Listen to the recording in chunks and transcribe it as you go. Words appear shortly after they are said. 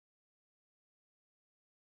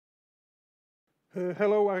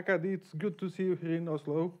Hello, Arkady. It's good to see you here in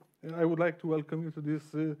Oslo. I would like to welcome you to this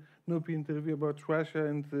NUPI interview about Russia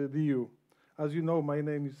and the EU. As you know, my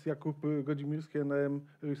name is Jakub Godzimirski, and I am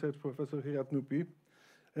a research professor here at NUPI.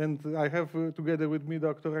 And I have together with me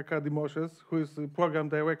Dr. Arkady Moshes, who is the program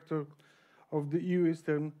director of the EU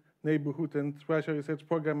Eastern Neighbourhood and Russia Research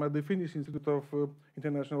Program at the Finnish Institute of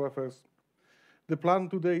International Affairs. The plan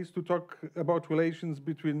today is to talk about relations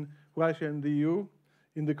between Russia and the EU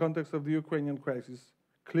in the context of the Ukrainian crisis.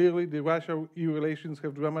 Clearly, the Russia-EU relations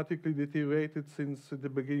have dramatically deteriorated since the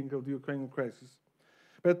beginning of the Ukrainian crisis.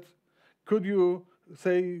 But could you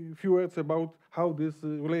say a few words about how this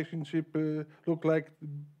relationship looked like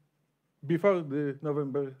before the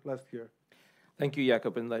November last year? Thank you,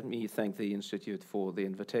 Jakub, and let me thank the Institute for the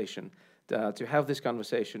invitation to have this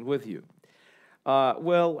conversation with you.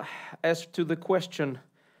 Well, as to the question,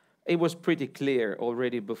 it was pretty clear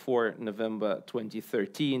already before November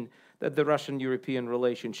 2013 that the Russian-European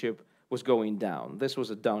relationship was going down. This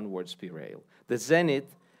was a downward spiral. The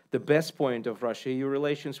zenith, the best point of Russia-EU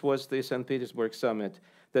relations was the St. Petersburg summit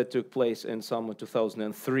that took place in summer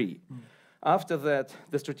 2003. After that,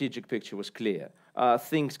 the strategic picture was clear.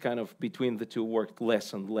 Things kind of between the two worked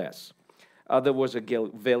less and less. There was a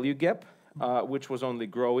value gap, which was only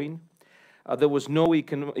growing. There was no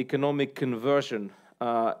economic conversion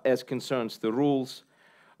as concerns the rules.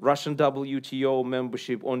 Russian WTO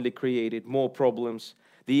membership only created more problems.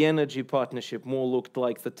 The energy partnership more looked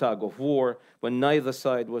like the tug of war, when neither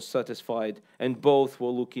side was satisfied and both were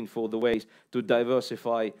looking for the ways to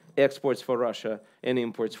diversify exports for Russia and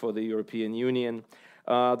imports for the European Union.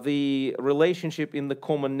 The relationship in the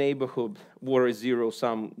common neighborhood were a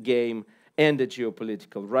zero-sum game and a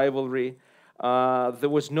geopolitical rivalry. There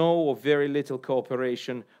was no or very little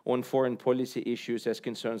cooperation on foreign policy issues as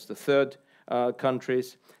concerns the third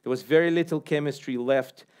countries. There was very little chemistry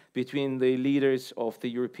left between the leaders of the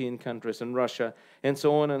European countries and Russia, and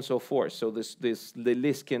so on and so forth. So the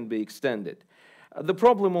list can be extended. The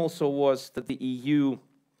problem also was that the EU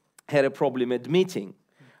had a problem admitting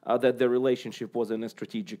that the relationship was in a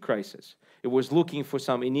strategic crisis. It was looking for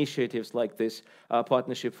some initiatives like this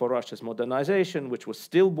Partnership for Russia's Modernization, which was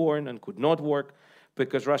stillborn and could not work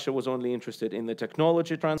because Russia was only interested in the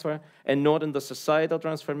technology transfer and not in the societal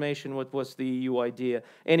transformation, what was the EU idea.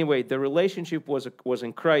 Anyway, the relationship was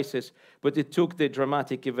in crisis, but it took the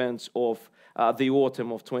dramatic events of the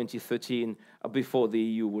autumn of 2013 before the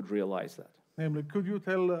EU would realize that. Namely, could you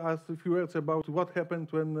tell us a few words about what happened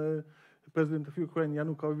when the President of Ukraine,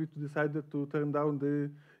 Yanukovych, decided to turn down the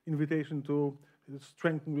invitation to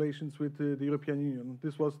strengthen relations with the European Union?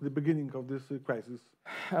 This was the beginning of this crisis.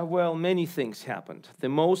 Well, many things happened. The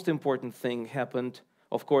most important thing happened,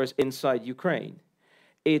 of course, inside Ukraine.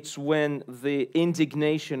 It's when the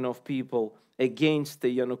indignation of people against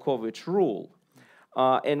the Yanukovych rule,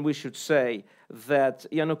 and we should say that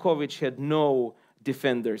Yanukovych had no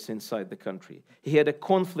defenders inside the country. He had a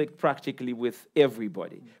conflict practically with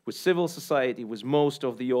everybody, with civil society, with most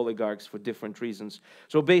of the oligarchs for different reasons.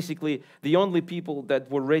 So basically, the only people that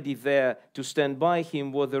were ready there to stand by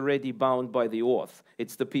him were already bound by the oath.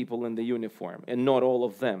 It's the people in the uniform, and not all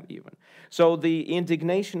of them even. So the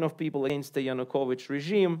indignation of people against the Yanukovych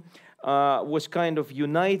regime was kind of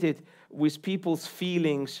united with people's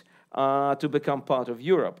feelings to become part of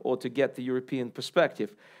Europe or to get the European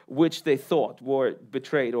perspective, which they thought were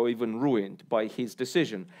betrayed or even ruined by his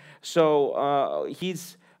decision. So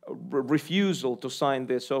his refusal to sign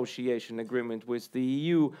the association agreement with the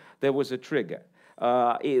EU, there was a trigger.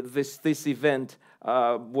 This event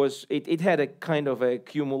it had a kind of a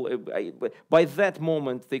by that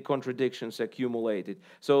moment the contradictions accumulated.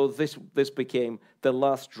 So this became the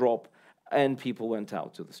last drop and people went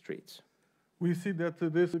out to the streets. We see that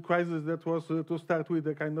this crisis that was to start with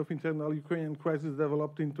a kind of internal Ukrainian crisis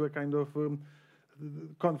developed into a kind of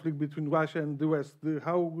conflict between Russia and the West.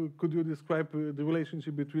 How could you describe the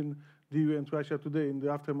relationship between the EU and Russia today in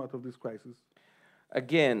the aftermath of this crisis?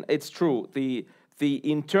 Again, it's true. The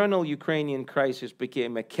internal Ukrainian crisis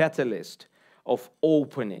became a catalyst of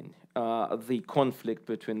opening the conflict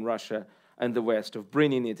between Russia and the West, of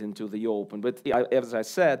bringing it into the open. But as I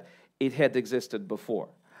said, it had existed before.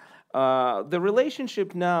 The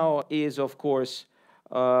relationship now is, of course,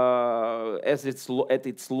 at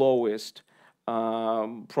its lowest,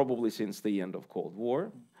 probably since the end of Cold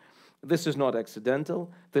War. This is not accidental.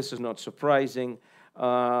 This is not surprising.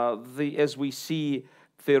 As we see,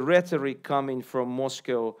 the rhetoric coming from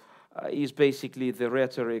Moscow is basically the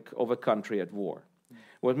rhetoric of a country at war.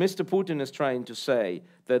 What Mr. Putin is trying to say,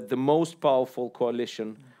 that the most powerful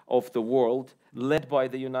coalition of the world, led by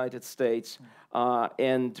the United States,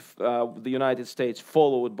 and the United States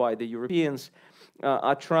followed by the Europeans,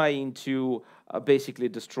 are trying to basically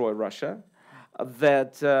destroy Russia,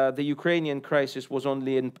 that the Ukrainian crisis was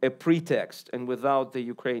only a pretext, and without the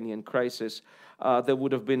Ukrainian crisis, there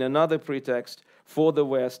would have been another pretext for the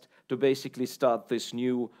West to basically start this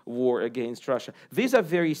new war against Russia. These are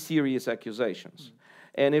very serious accusations.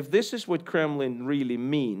 And if this is what Kremlin really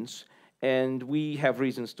means, and we have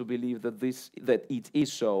reasons to believe that it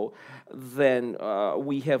is so, then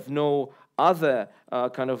we have no other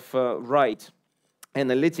right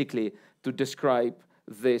analytically to describe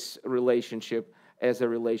this relationship as a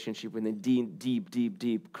relationship in a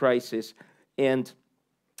deep crisis. And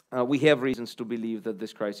we have reasons to believe that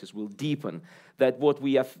this crisis will deepen, that what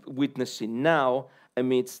we are witnessing now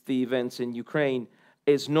amidst the events in Ukraine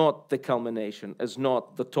is not the culmination, is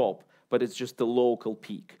not the top, but it's just the local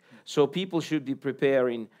peak. So people should be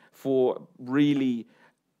preparing for really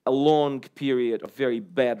a long period of very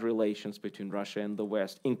bad relations between Russia and the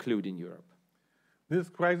West, including Europe. This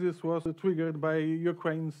crisis was triggered by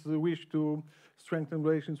Ukraine's wish to strengthen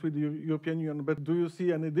relations with the European Union. But do you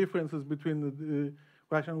see any differences between the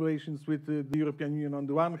Russian relations with the European Union on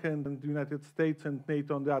the one hand and the United States and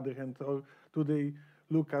NATO on the other hand? Or do they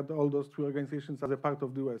look at all those two organizations as a part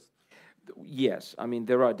of the West? Yes, I mean,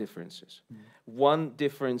 there are differences. One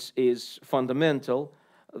difference is fundamental.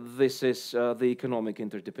 This is the economic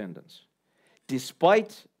interdependence.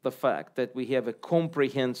 Despite the fact that we have a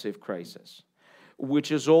comprehensive crisis,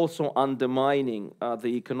 which is also undermining the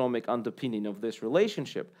economic underpinning of this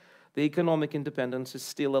relationship, the economic independence is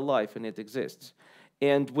still alive and it exists.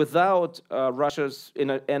 And without Russia's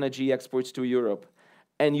energy exports to Europe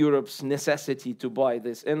and Europe's necessity to buy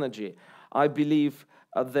this energy, I believe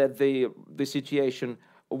that the situation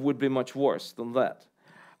would be much worse than that.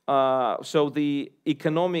 So the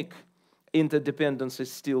economic interdependence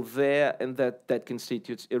is still there, and that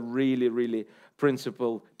constitutes a really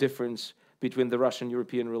principal difference between the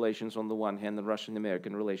Russian-European relations on the one hand and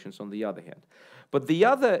Russian-American relations on the other hand. But the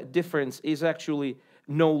other difference is actually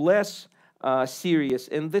no less serious,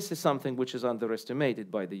 and this is something which is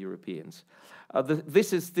underestimated by the Europeans.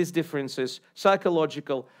 This difference is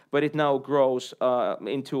psychological, but it now grows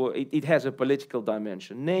it has a political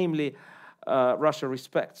dimension. Namely, Russia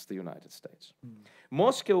respects the United States.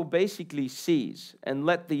 Moscow basically sees and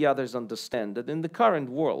let the others understand that in the current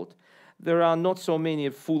world, there are not so many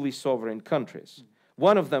fully sovereign countries.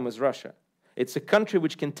 One of them is Russia. It's a country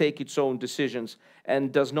which can take its own decisions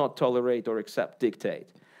and does not tolerate or accept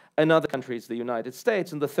dictate. Another country is the United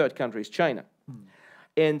States, and the third country is China.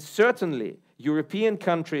 And certainly, European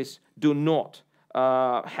countries do not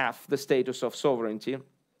have the status of sovereignty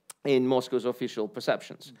in Moscow's official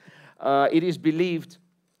perceptions. It is believed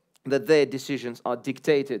that their decisions are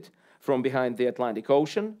dictated from behind the Atlantic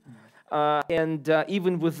Ocean, and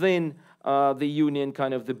even within the Union,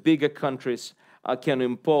 the bigger countries can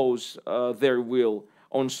impose their will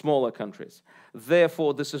on smaller countries.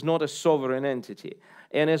 Therefore, this is not a sovereign entity.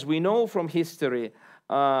 And as we know from history,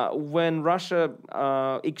 when Russia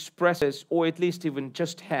expresses, or at least even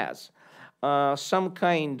just has, some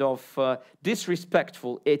kind of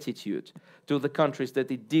disrespectful attitude to the countries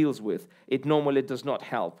that it deals with, it normally does not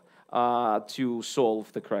help to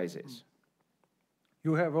solve the crisis.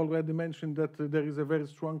 You have already mentioned that there is a very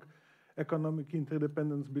strong economic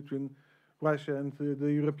interdependence between Russia and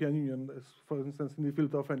the European Union, for instance, in the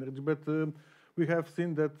field of energy. But we have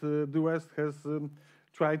seen that the West has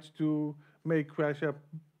tried to make Russia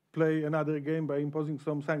play another game by imposing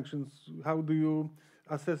some sanctions. How do you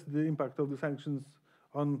assess the impact of the sanctions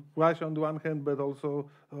on Russia on the one hand, but also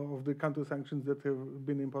of the counter-sanctions that have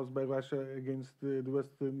been imposed by Russia against the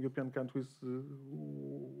Western European countries?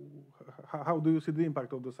 How do you see the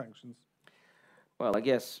impact of the sanctions? Well, I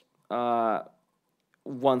guess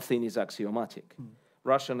one thing is axiomatic.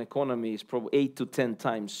 Russian economy is probably 8 to 10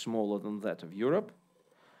 times smaller than that of Europe,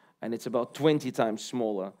 and it's about 20 times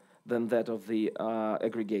smaller than that of the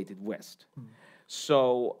aggregated West.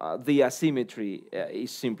 So the asymmetry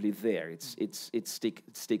is simply there. It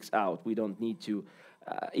sticks out. We don't need to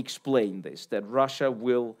explain this, that Russia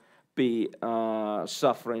will be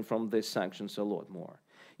suffering from these sanctions a lot more.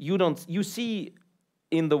 You see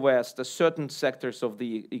in the West, certain sectors of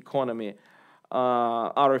the economy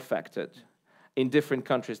are affected. In different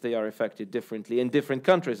countries, they are affected differently, and different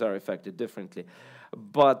countries are affected differently.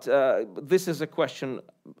 But this is a question,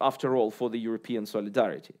 after all, for the European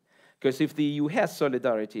solidarity. Because if the EU has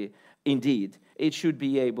solidarity, indeed, it should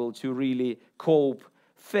be able to really cope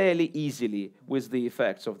fairly easily with the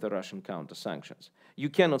effects of the Russian counter-sanctions. You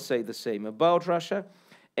cannot say the same about Russia.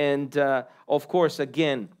 And, of course,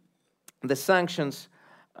 again, the sanctions,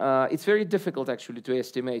 it's very difficult, actually, to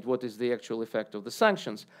estimate what is the actual effect of the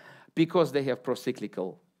sanctions, because they have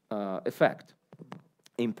pro-cyclical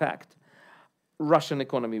impact. Russian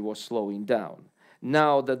economy was slowing down.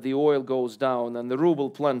 Now that the oil goes down and the ruble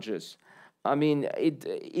plunges, I mean,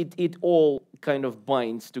 it all kind of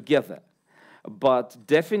binds together. But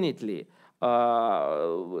definitely,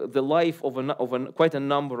 the life of quite a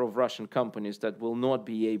number of Russian companies that will not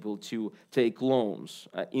be able to take loans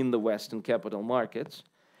in the Western capital markets,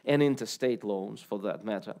 and interstate loans for that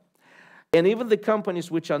matter. And even the companies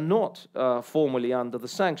which are not formally under the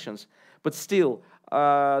sanctions, but still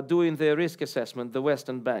doing their risk assessment, the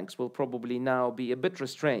Western banks will probably now be a bit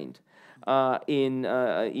restrained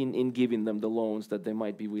in giving them the loans that they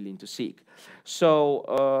might be willing to seek.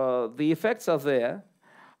 So the effects are there.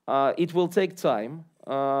 It will take time.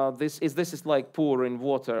 This is like pouring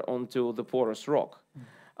water onto the porous rock.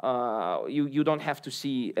 You don't have to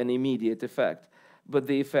see an immediate effect, but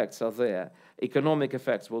the effects are there. Economic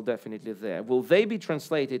effects will definitely there. Will they be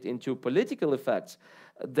translated into political effects?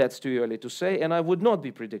 That's too early to say, and I would not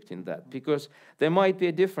be predicting that, because there might be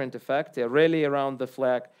a different effect, a rally around the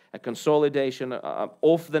flag, a consolidation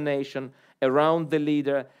of the nation around the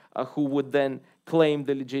leader who would then claim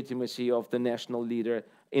the legitimacy of the national leader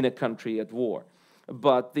in a country at war.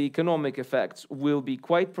 But the economic effects will be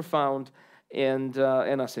quite profound and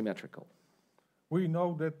asymmetrical. We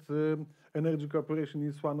know that energy cooperation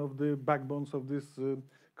is one of the backbones of this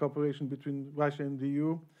cooperation between Russia and the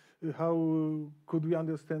EU. How could we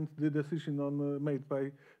understand the decision made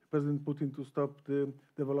by President Putin to stop the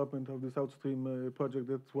development of the South Stream project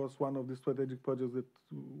that was one of the strategic projects that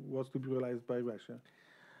was to be realized by Russia?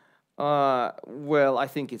 Well, I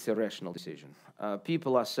think it's a rational decision.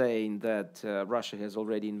 People are saying that Russia has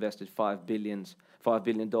already invested $5 billion,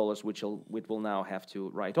 which will now have to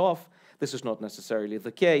write off. This is not necessarily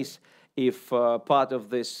the case. If part of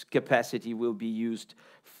this capacity will be used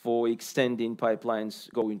for extending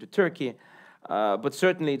pipelines going to Turkey, but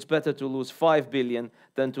certainly it's better to lose $5 billion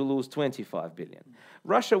than to lose $25 billion.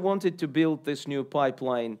 Russia wanted to build this new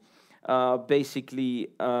pipeline basically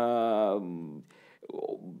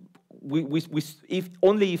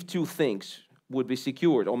if two things would be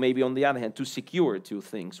secured, or maybe on the other hand, to secure two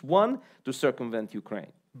things. One, to circumvent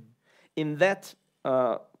Ukraine. In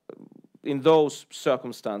those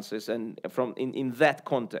circumstances and in that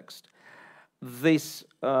context, this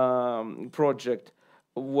project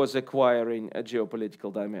was acquiring a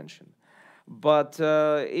geopolitical dimension. But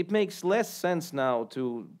it makes less sense now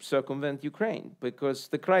to circumvent Ukraine, because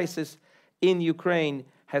the crisis in Ukraine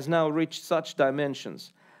has now reached such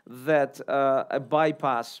dimensions that a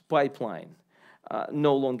bypass pipeline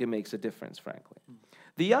no longer makes a difference, frankly.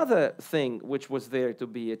 The other thing which was there to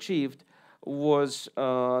be achieved was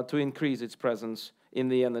to increase its presence in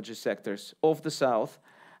the energy sectors of the South,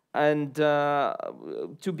 and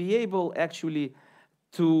to be able actually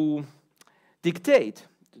to dictate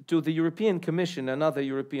to the European Commission and other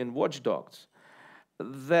European watchdogs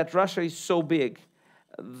that Russia is so big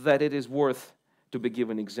that it is worth to be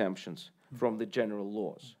given exemptions from the general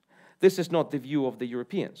laws. This is not the view of the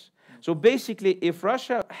Europeans. So basically, if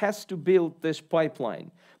Russia has to build this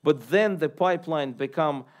pipeline, but then the pipeline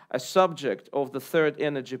become a subject of the third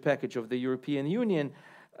energy package of the European Union,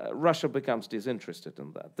 Russia becomes disinterested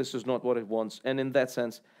in that. This is not what it wants, and in that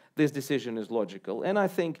sense, this decision is logical. And I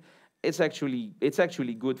think it's actually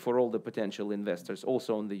good for all the potential investors,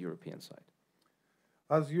 also on the European side.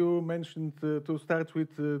 As you mentioned, to start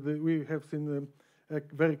with, we have seen a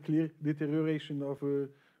very clear deterioration of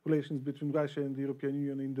relations between Russia and the European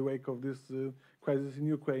Union in the wake of this crisis in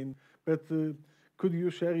Ukraine. But could you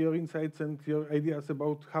share your insights and your ideas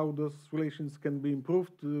about how those relations can be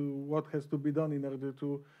improved? What has to be done in order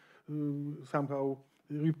to somehow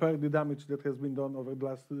repair the damage that has been done over the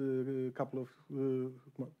last couple of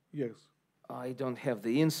years? I don't have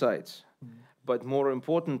the insights, but more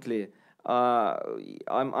importantly,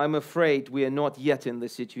 I'm afraid we are not yet in the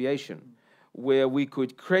situation where we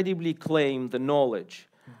could credibly claim the knowledge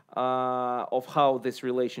of how this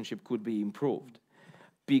relationship could be improved.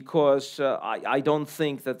 Because I don't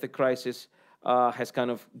think that the crisis has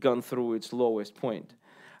kind of gone through its lowest point.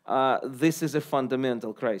 This is a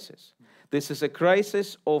fundamental crisis. This is a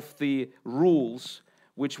crisis of the rules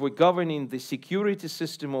which were governing the security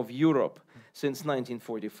system of Europe since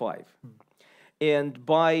 1945. And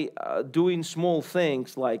by doing small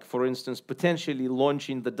things like, for instance, potentially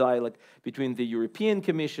launching the dialogue between the European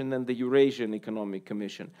Commission and the Eurasian Economic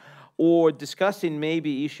Commission, or discussing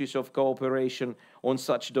maybe issues of cooperation on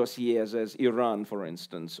such dossiers as Iran, for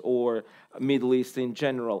instance, or Middle East in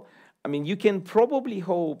general, I mean, you can probably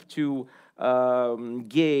hope to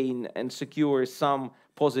gain and secure some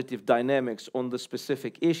positive dynamics on the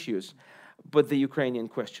specific issues. but the Ukrainian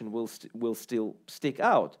question will still stick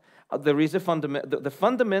out. There is the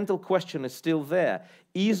fundamental question is still there.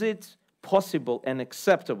 Is it possible and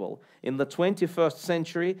acceptable in the 21st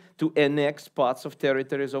century to annex parts of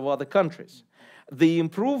territories of other countries? The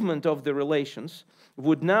improvement of the relations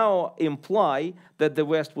would now imply that the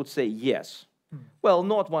West would say yes. Well,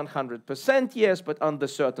 not 100% yes, but under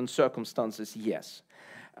certain circumstances, yes.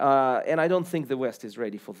 And I don't think the West is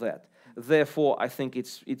ready for that. Therefore, I think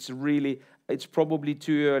it's probably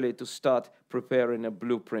too early to start preparing a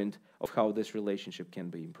blueprint of how this relationship can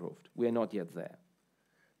be improved. We are not yet there.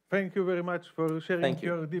 Thank you very much for sharing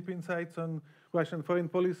your deep insights on Russian foreign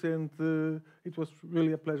policy, and it was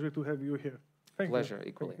really a pleasure to have you here. Pleasure,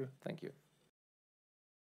 equally. Thank you.